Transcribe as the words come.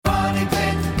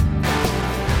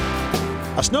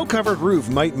A snow-covered roof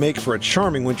might make for a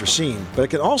charming winter scene, but it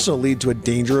can also lead to a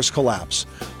dangerous collapse.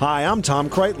 Hi, I'm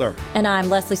Tom Kreitler. And I'm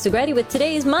Leslie Segretti with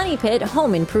today's Money Pit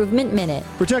Home Improvement Minute.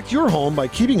 Protect your home by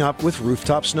keeping up with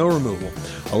rooftop snow removal.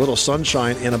 A little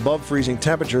sunshine and above freezing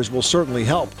temperatures will certainly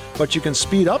help, but you can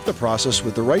speed up the process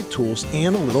with the right tools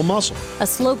and a little muscle. A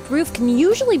sloped roof can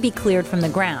usually be cleared from the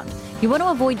ground. You want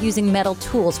to avoid using metal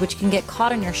tools, which can get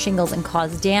caught on your shingles and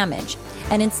cause damage.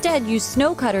 And instead, use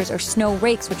snow cutters or snow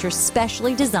rakes, which are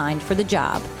specially designed for the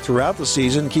job. Throughout the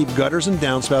season, keep gutters and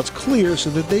downspouts clear so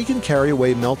that they can carry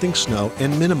away melting snow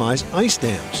and minimize ice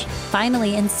dams.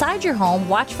 Finally, inside your home,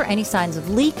 watch for any signs of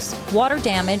leaks, water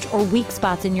damage, or weak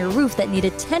spots in your roof that need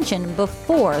attention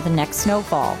before the next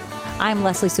snowfall. I'm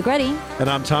Leslie Segretti. And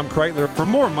I'm Tom Kreitler. For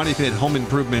more Money Pit home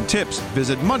improvement tips,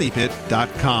 visit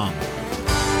MoneyPit.com.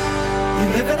 You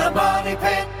live in a money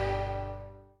pit.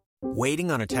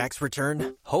 Waiting on a tax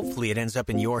return? Hopefully it ends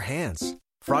up in your hands.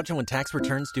 Fraudulent tax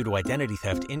returns due to identity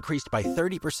theft increased by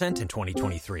 30% in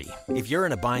 2023. If you're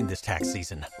in a bind this tax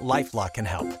season, LifeLock can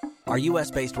help. Our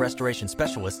U.S.-based restoration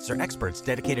specialists are experts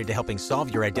dedicated to helping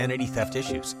solve your identity theft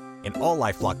issues. And all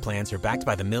LifeLock plans are backed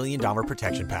by the $1 Million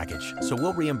Protection Package. So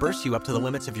we'll reimburse you up to the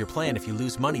limits of your plan if you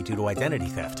lose money due to identity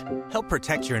theft. Help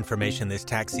protect your information this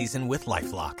tax season with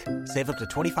LifeLock. Save up to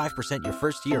 25% your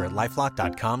first year at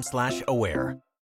LifeLock.com/aware.